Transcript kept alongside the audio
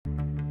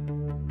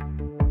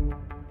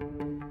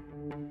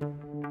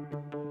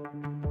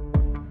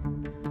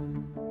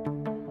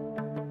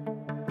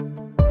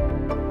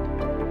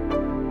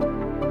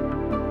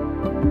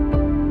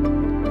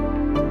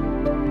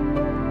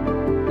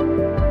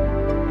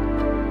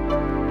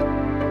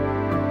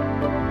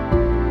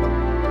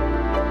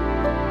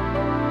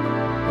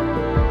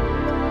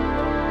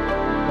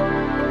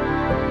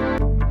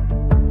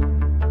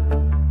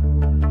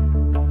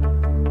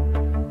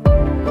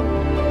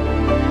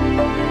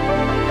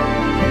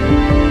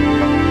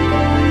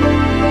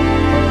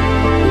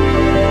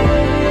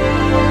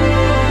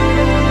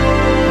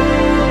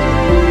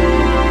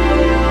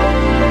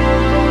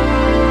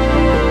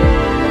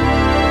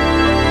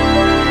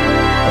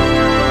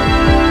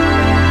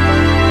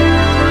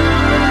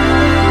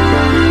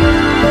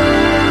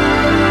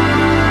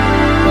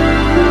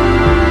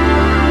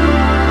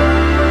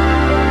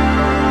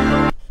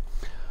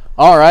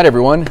All right,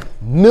 everyone,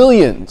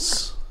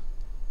 millions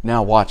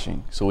now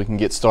watching, so we can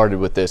get started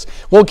with this.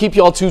 Won't keep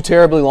you all too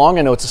terribly long.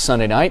 I know it's a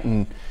Sunday night,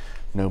 and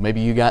maybe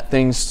you got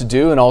things to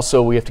do, and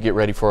also we have to get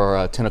ready for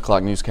our 10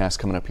 o'clock newscast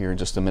coming up here in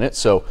just a minute.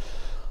 So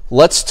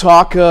let's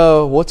talk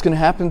what's going to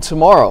happen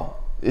tomorrow.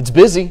 It's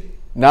busy,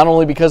 not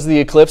only because of the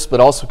eclipse, but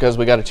also because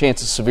we got a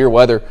chance of severe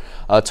weather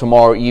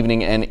tomorrow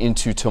evening and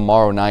into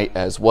tomorrow night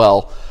as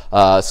well.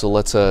 So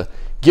let's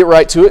get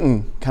right to it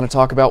and kind of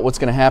talk about what's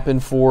going to happen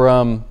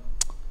for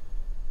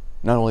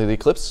not only the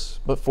eclipse,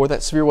 but for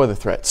that severe weather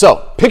threat.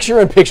 So, picture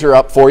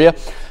up for you.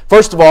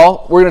 First of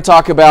all, we're going to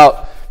talk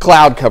about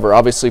cloud cover,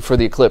 obviously, for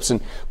the eclipse.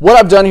 And what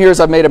I've done here is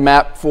I've made a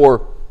map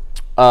for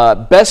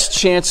best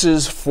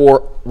chances for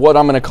what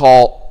I'm going to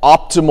call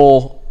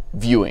optimal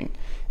viewing.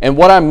 And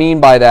what I mean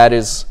by that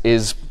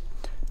is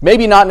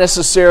maybe not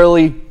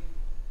necessarily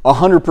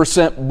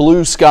 100%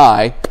 blue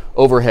sky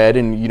overhead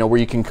and,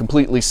 where you can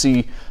completely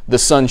see the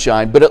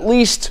sunshine, but at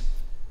least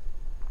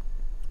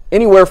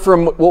anywhere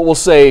from what we'll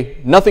say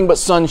nothing but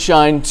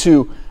sunshine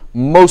to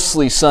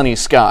mostly sunny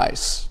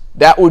skies.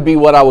 That would be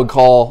what I would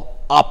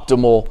call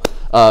optimal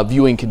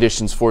viewing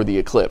conditions for the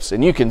eclipse.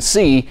 And you can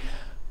see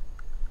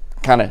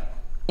kind of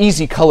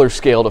easy color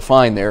scale to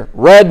find there.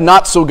 Red,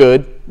 not so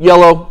good.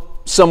 Yellow,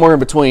 somewhere in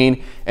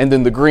between. And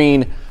then the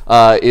green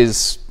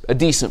is a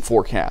decent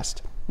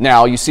forecast.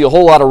 Now, you see a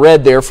whole lot of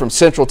red there from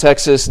central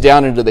Texas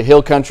down into the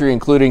hill country,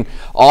 including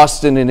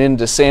Austin and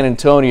into San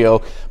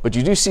Antonio. But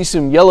you do see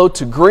some yellow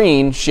to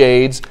green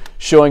shades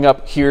showing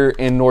up here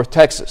in North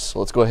Texas. So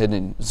let's go ahead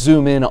and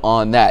zoom in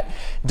on that.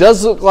 It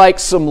does look like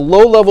some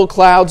low-level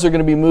clouds are going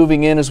to be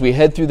moving in as we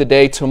head through the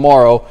day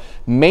tomorrow,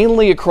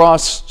 mainly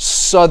across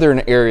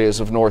southern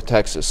areas of North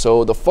Texas.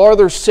 So the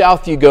farther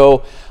south you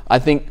go, I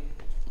think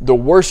the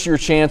worse your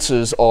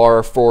chances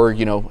are for,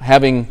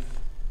 having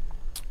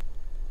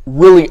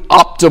really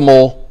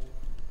optimal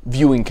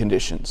viewing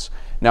conditions.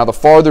 Now, the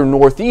farther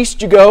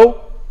northeast you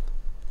go,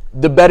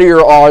 the better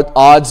your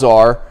odds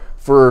are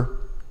for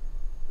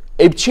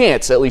a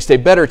chance, at least a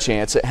better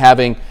chance, at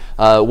having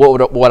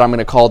what I'm going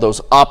to call those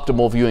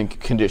optimal viewing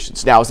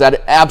conditions. Now, is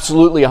that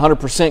absolutely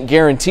 100%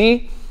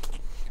 guarantee?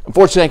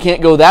 Unfortunately, I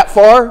can't go that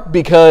far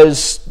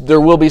because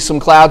there will be some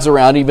clouds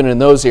around even in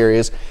those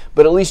areas,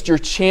 but at least your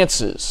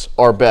chances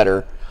are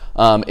better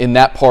in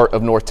that part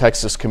of North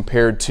Texas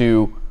compared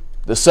to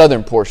the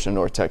southern portion of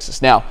North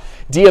Texas. Now,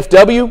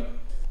 DFW,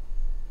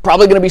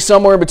 probably going to be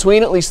somewhere in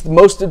between, at least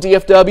most of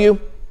DFW.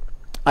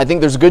 I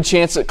think there's a good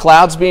chance at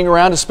clouds being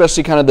around,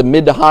 especially kind of the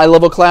mid to high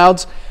level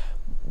clouds.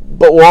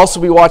 But we'll also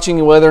be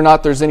watching whether or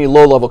not there's any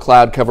low level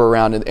cloud cover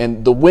around.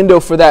 And the window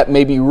for that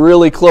may be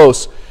really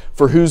close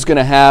for who's going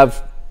to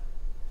have,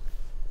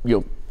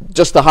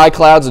 just the high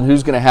clouds and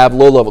who's going to have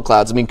low level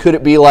clouds. I mean, could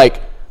it be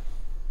like,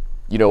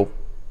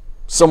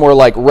 somewhere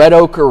like Red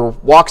Oak or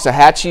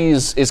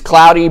Waxahachie is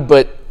cloudy,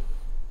 but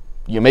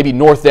maybe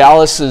North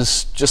Dallas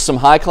is just some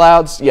high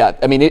clouds? Yeah,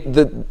 I mean,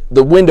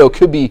 the window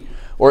could be,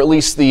 or at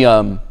least the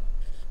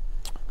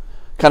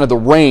kind of the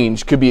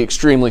range could be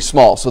extremely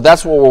small. So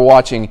that's what we're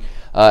watching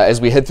as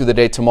we head through the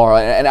day tomorrow.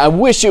 And I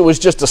wish it was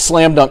just a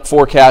slam dunk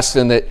forecast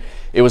and that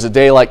it was a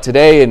day like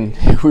today and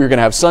we were going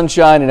to have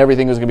sunshine and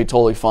everything was going to be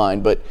totally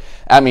fine. But,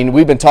 I mean,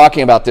 we've been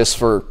talking about this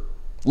for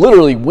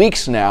literally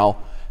weeks now,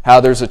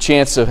 how there's a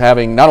chance of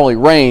having not only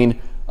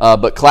rain,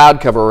 but cloud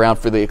cover around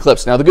for the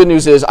eclipse. Now, the good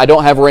news is I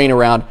don't have rain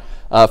around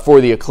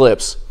for the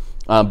eclipse,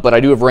 but I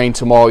do have rain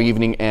tomorrow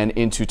evening and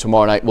into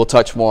tomorrow night. We'll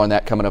touch more on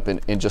that coming up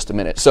in just a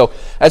minute. So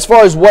as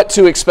far as what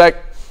to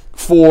expect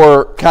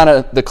for kind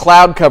of the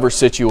cloud cover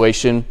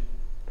situation,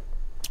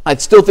 I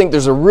still think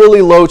there's a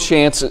really low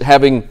chance at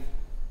having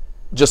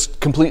just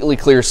completely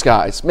clear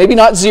skies. Maybe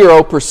not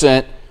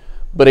 0%,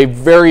 but a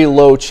very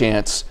low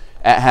chance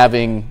at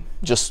having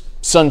just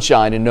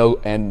sunshine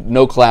and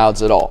no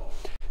clouds at all.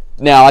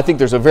 Now, I think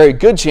there's a very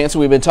good chance,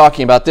 and we've been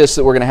talking about this,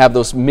 that we're going to have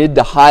those mid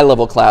to high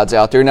level clouds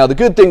out there. Now, the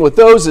good thing with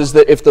those is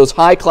that if those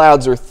high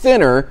clouds are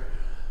thinner,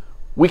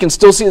 we can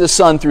still see the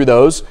sun through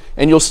those,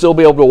 and you'll still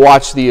be able to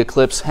watch the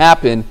eclipse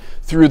happen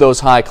through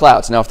those high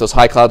clouds. Now, if those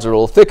high clouds are a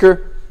little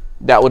thicker,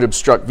 that would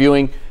obstruct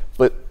viewing,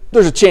 but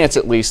there's a chance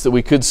at least that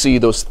we could see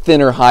those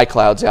thinner high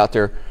clouds out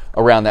there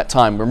around that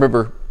time.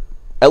 Remember,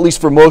 at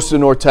least for most of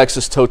North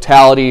Texas,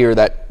 totality, or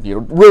that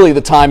really the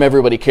time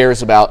everybody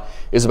cares about,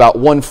 is about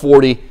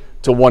 1:40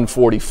 to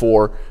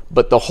 1:44,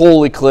 but the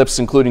whole eclipse,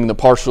 including the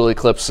partial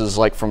eclipse, is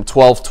like from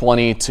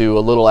 12:20 to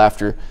a little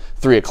after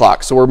 3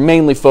 o'clock. So we're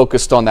mainly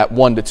focused on that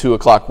 1 to 2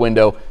 o'clock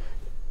window,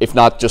 if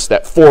not just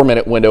that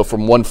 4-minute window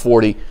from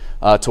 1:40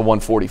 to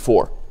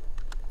 1:44.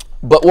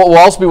 But what we'll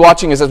also be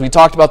watching is, as we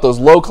talked about, those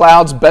low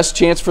clouds, best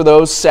chance for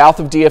those south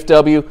of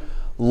DFW,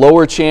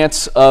 lower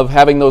chance of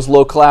having those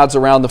low clouds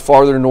around the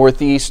farther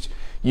northeast.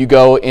 You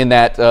go in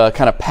that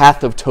kind of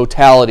path of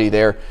totality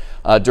there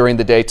during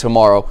the day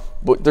tomorrow.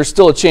 But there's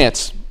still a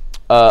chance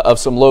of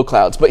some low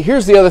clouds. But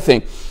here's the other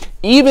thing.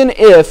 Even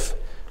if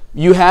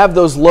you have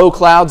those low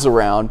clouds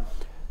around,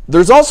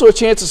 there's also a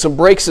chance of some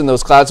breaks in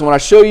those clouds. And when I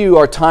show you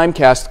our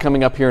timecast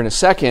coming up here in a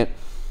second,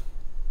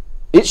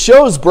 it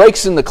shows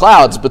breaks in the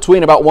clouds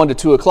between about 1 to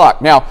 2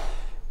 o'clock. Now,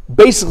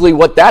 basically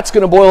what that's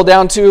going to boil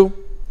down to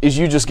is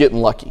you just getting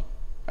lucky.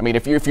 I mean,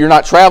 if you're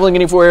not traveling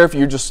anywhere, if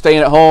you're just staying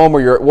at home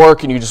or you're at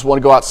work and you just want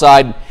to go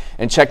outside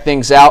and check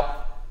things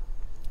out,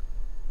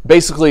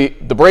 basically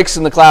the breaks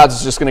in the clouds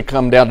is just going to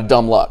come down to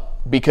dumb luck,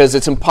 because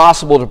it's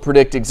impossible to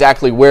predict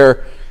exactly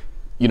where,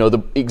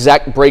 the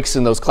exact breaks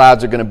in those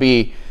clouds are going to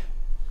be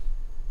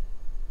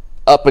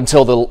up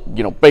until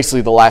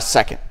basically the last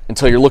second,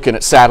 until you're looking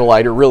at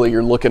satellite or really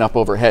you're looking up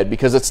overhead,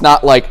 because it's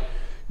not like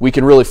we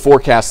can really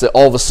forecast that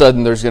all of a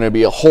sudden there's going to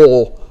be a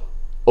hole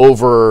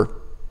over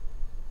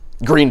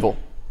Greenville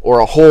or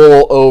a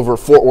hole over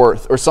Fort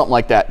Worth or something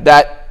like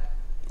that.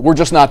 We're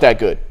just not that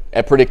good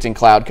at predicting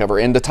cloud cover,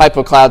 and the type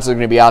of clouds that are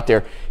going to be out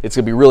there, it's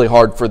going to be really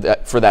hard for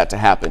that to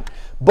happen.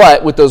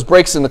 But with those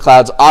breaks in the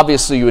clouds,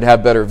 obviously you would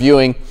have better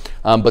viewing,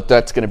 but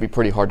that's going to be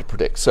pretty hard to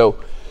predict.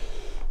 So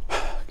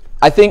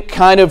I think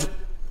kind of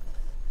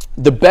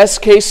the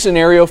best case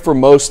scenario for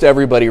most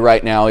everybody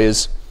right now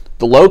is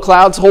the low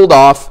clouds hold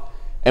off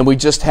and we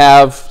just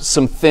have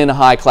some thin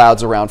high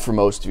clouds around for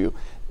most of you.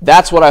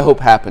 That's what I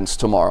hope happens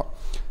tomorrow.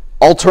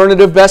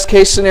 Alternative best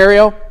case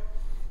scenario,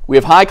 we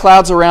have high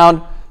clouds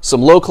around,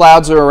 some low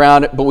clouds are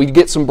around, but we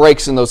get some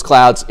breaks in those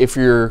clouds if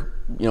you're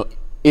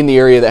in the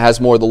area that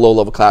has more of the low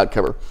level cloud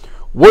cover.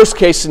 Worst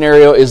case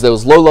scenario is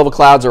those low level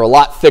clouds are a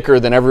lot thicker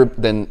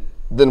than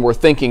we're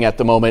thinking at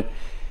the moment,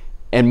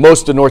 and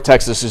most of North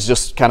Texas is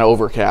just kind of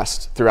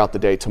overcast throughout the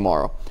day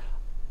tomorrow.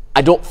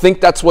 I don't think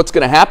that's what's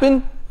going to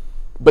happen,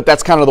 but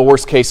that's kind of the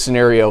worst case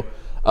scenario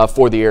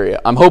for the area.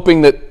 I'm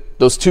hoping that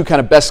those two kind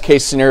of best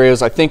case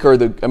scenarios, I think, are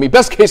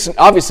best case,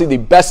 obviously the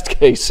best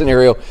case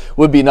scenario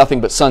would be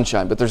nothing but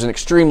sunshine, but there's an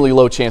extremely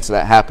low chance of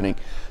that happening.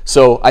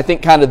 So I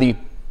think kind of the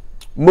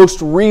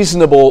most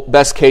reasonable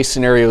best case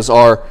scenarios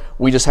are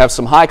we just have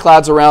some high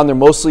clouds around, they're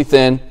mostly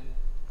thin,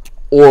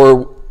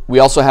 or we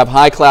also have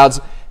high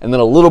clouds and then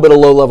a little bit of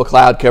low level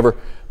cloud cover,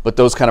 but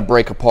those kind of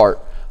break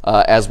apart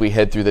as we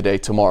head through the day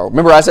tomorrow.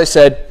 Remember, as I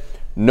said,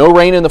 no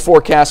rain in the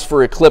forecast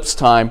for eclipse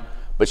time,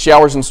 but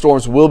showers and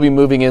storms will be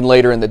moving in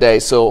later in the day.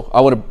 So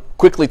I want to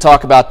quickly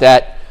talk about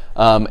that,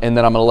 and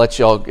then I'm going to let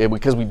y'all,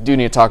 because we do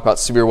need to talk about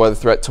severe weather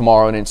threat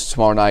tomorrow and into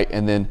tomorrow night,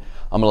 and then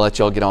I'm going to let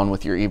y'all get on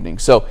with your evening.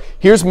 So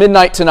here's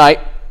midnight tonight.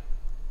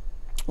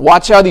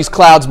 Watch how these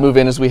clouds move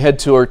in as we head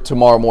to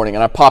tomorrow morning.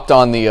 And I popped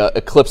on the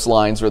eclipse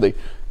lines, or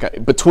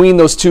between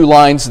those two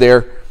lines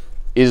there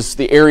is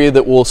the area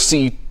that we'll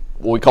see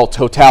what we call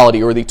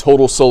totality, or the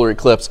total solar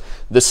eclipse.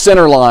 The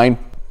center line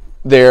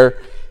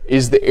there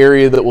is the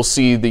area that will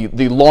see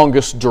the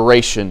longest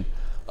duration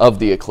of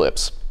the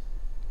eclipse.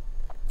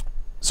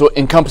 So it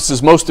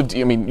encompasses most of,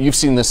 you've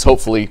seen this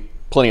hopefully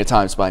plenty of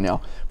times by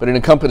now, but it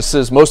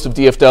encompasses most of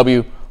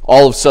DFW,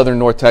 all of southern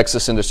North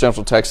Texas into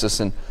central Texas,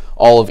 and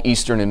all of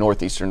eastern and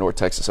northeastern North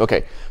Texas.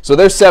 Okay, so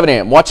there's 7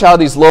 a.m. Watch how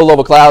these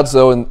low-level clouds,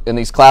 though, and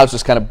these clouds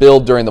just kind of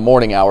build during the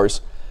morning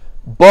hours.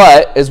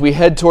 But as we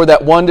head toward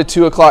that 1 to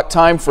 2 o'clock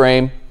time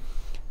frame,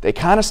 they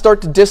kind of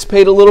start to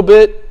dissipate a little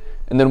bit.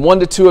 And then 1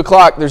 to 2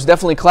 o'clock, there's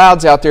definitely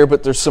clouds out there,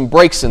 but there's some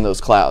breaks in those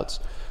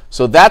clouds.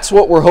 So that's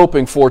what we're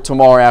hoping for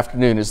tomorrow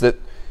afternoon, is that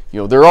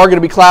there are going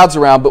to be clouds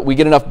around, but we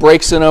get enough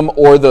breaks in them,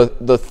 or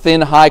the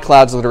thin high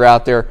clouds that are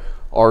out there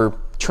are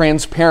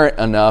transparent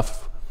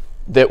enough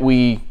that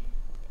we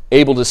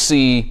able to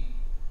see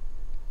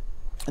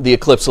the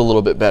eclipse a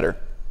little bit better.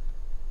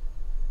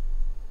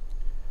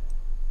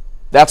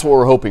 That's what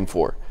we're hoping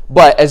for.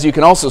 But as you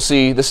can also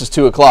see, this is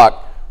 2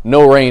 o'clock.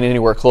 No rain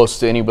anywhere close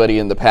to anybody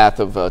in the path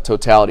of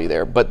totality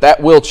there. But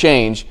that will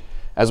change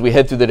as we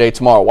head through the day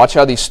tomorrow. Watch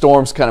how these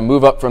storms kind of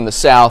move up from the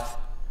south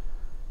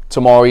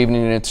tomorrow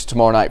evening and into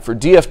tomorrow night. For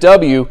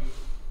DFW,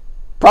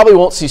 probably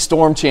won't see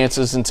storm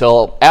chances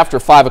until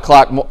after 5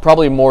 o'clock,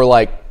 probably more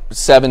like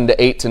 7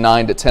 to 8 to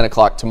 9 to 10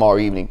 o'clock tomorrow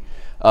evening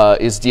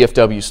is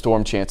DFW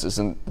storm chances.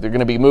 And they're going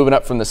to be moving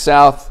up from the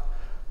south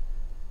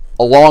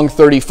along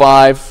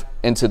 35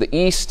 into the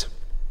east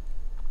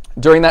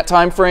during that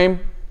time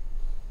frame.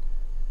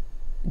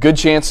 Good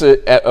chance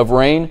of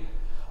rain.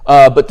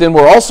 But then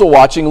we're also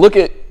watching,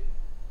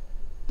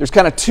 there's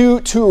kind of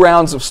two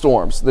rounds of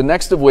storms. The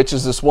next of which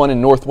is this one in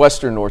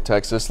northwestern North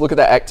Texas. Look at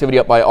that activity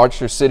up by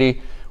Archer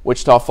City,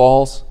 Wichita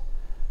Falls.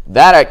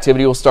 That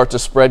activity will start to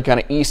spread kind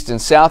of east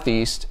and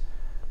southeast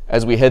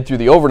as we head through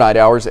the overnight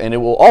hours, and it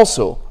will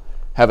also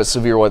have a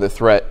severe weather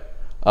threat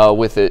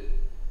with it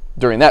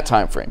during that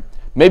time frame.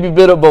 Maybe a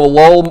bit of a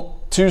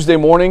lull Tuesday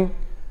morning,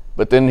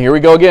 but then here we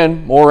go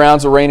again. More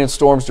rounds of rain and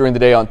storms during the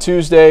day on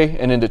Tuesday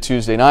and into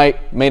Tuesday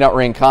night. May not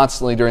rain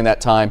constantly during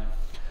that time,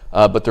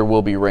 but there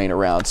will be rain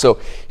around. So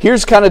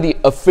here's kind of the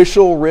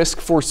official risk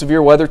for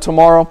severe weather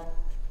tomorrow.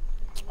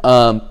 But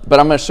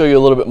I'm going to show you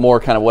a little bit more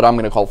kind of what I'm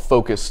going to call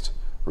focused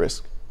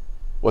risk.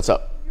 What's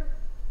up?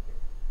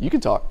 You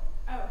can talk.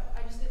 Oh,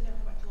 I just didn't know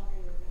how much longer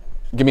you were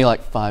going to. Give me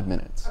like 5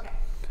 minutes. Okay.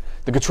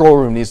 The control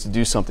room needs to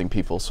do something,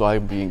 people, so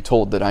I'm being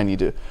told that I need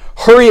to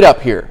hurry it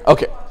up here.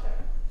 Okay.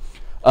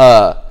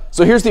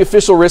 So here's the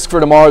official risk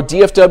for tomorrow.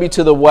 DFW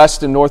to the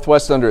west and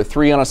northwest under a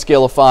 3 on a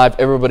scale of 5.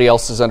 Everybody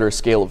else is under a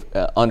scale of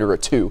under a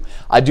 2.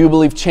 I do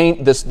believe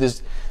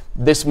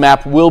This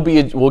map we'll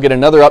get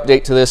another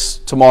update to this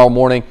tomorrow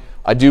morning.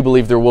 I do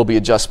believe there will be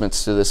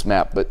adjustments to this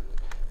map, but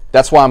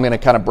that's why I'm going to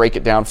kind of break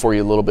it down for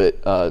you a little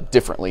bit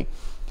differently.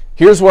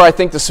 Here's where I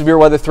think the severe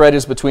weather threat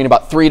is between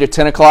about 3 to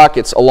 10 o'clock.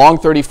 It's along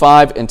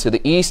 35 and to the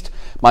east.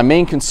 My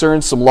main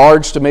concern, some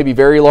large to maybe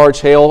very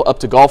large hail up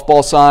to golf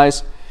ball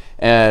size,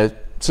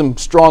 some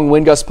strong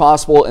wind gusts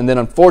possible, and then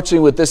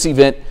unfortunately with this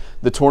event,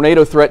 the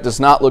tornado threat does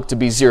not look to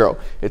be zero.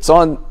 It's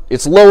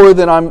lower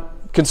than I'm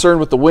concerned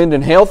with the wind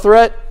and hail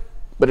threat,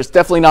 but it's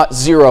definitely not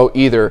zero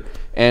either,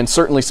 and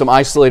certainly some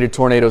isolated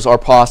tornadoes are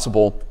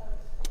possible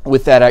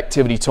with that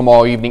activity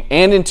tomorrow evening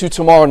and into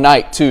tomorrow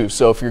night too.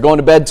 So if you're going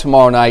to bed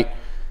tomorrow night,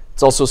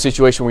 it's also a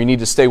situation where you need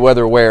to stay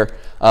weather aware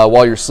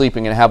while you're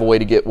sleeping and have a way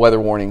to get weather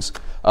warnings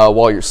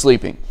while you're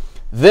sleeping.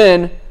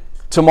 Then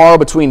tomorrow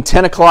between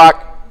 10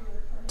 o'clock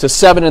to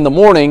 7 in the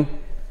morning,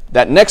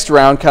 that next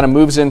round kind of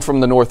moves in from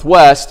the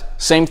northwest.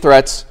 Same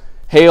threats,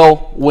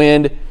 hail,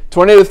 wind.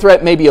 Tornado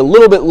threat may be a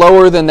little bit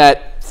lower than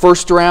that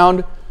first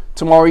round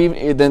tomorrow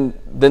evening,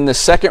 than the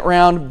second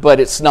round, but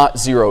it's not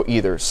zero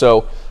either.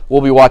 So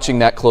we'll be watching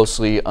that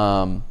closely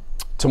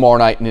tomorrow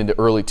night and into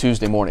early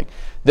Tuesday morning.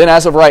 Then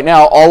as of right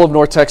now, all of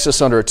North Texas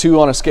under a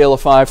 2 on a scale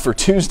of 5 for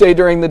Tuesday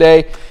during the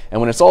day.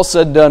 And when it's all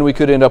said and done, we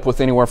could end up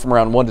with anywhere from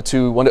around 1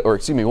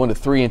 to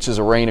 3 inches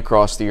of rain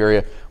across the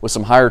area with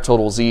some higher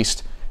totals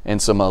east and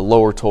some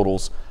lower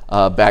totals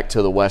back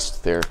to the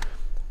west there.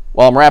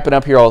 While I'm wrapping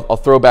up here, I'll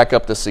throw back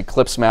up this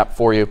eclipse map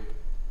for you.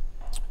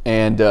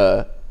 And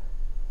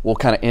we'll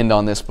kind of end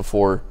on this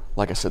before,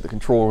 like I said, the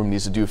control room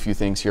needs to do a few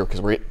things here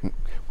because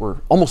we're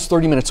almost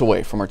 30 minutes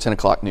away from our 10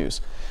 o'clock news.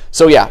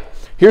 So yeah,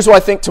 here's what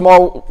I think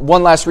tomorrow.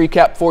 One last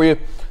recap for you.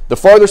 The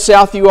farther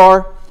south you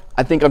are,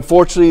 I think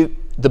unfortunately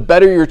the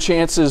better your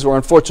chances, or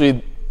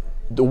unfortunately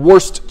the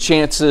worst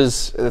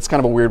chances, that's kind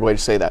of a weird way to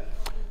say that,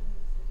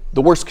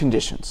 the worst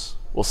conditions,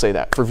 we'll say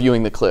that, for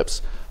viewing the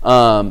eclipse.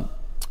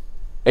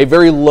 A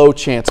very low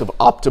chance of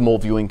optimal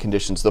viewing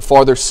conditions the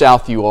farther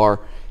south you are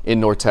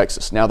in North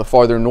Texas. Now the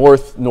farther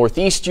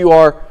northeast you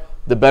are,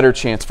 the better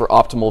chance for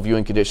optimal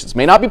viewing conditions.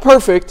 May not be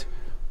perfect,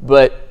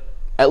 but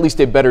at least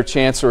a better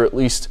chance, or at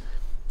least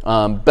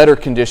better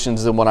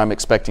conditions than what I'm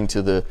expecting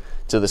to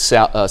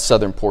the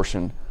southern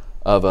portion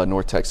of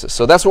North Texas.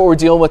 So that's what we're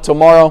dealing with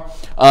tomorrow.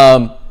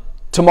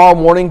 Tomorrow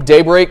morning,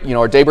 daybreak,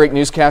 our daybreak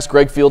newscast,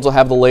 Greg Fields will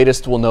have the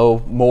latest. We'll know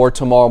more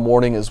tomorrow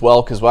morning as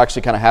well, because we'll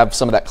actually kind of have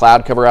some of that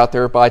cloud cover out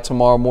there by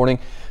tomorrow morning.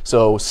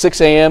 So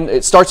 6 a.m.,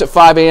 it starts at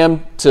 5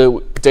 a.m.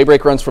 to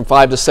daybreak runs from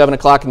 5 to 7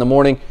 o'clock in the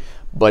morning,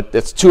 but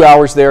it's 2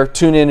 hours there.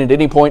 Tune in at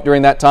any point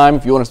during that time.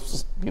 If you want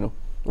to,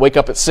 wake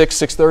up at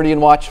 6:30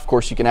 and watch, of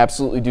course you can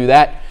absolutely do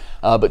that.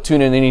 But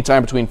tune in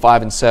anytime between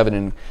 5 and 7,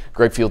 and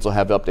Greg Fields will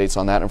have updates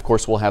on that. And of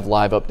course, we'll have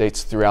live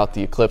updates throughout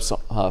the eclipse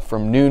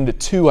from noon to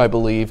 2, I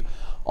believe,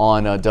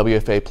 on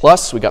WFAA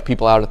Plus. We got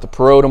people out at the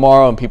Perot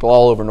tomorrow and people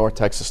all over North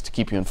Texas to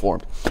keep you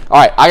informed. All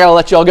right, I got to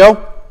let y'all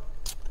go,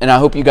 and I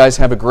hope you guys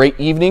have a great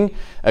evening,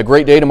 a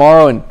great day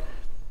tomorrow, and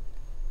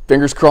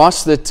fingers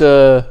crossed that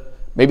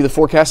maybe the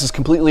forecast is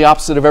completely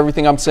opposite of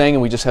everything I'm saying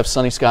and we just have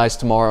sunny skies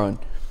tomorrow and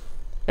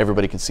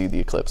everybody can see the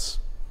eclipse.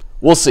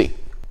 We'll see.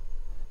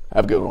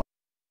 Have a good one.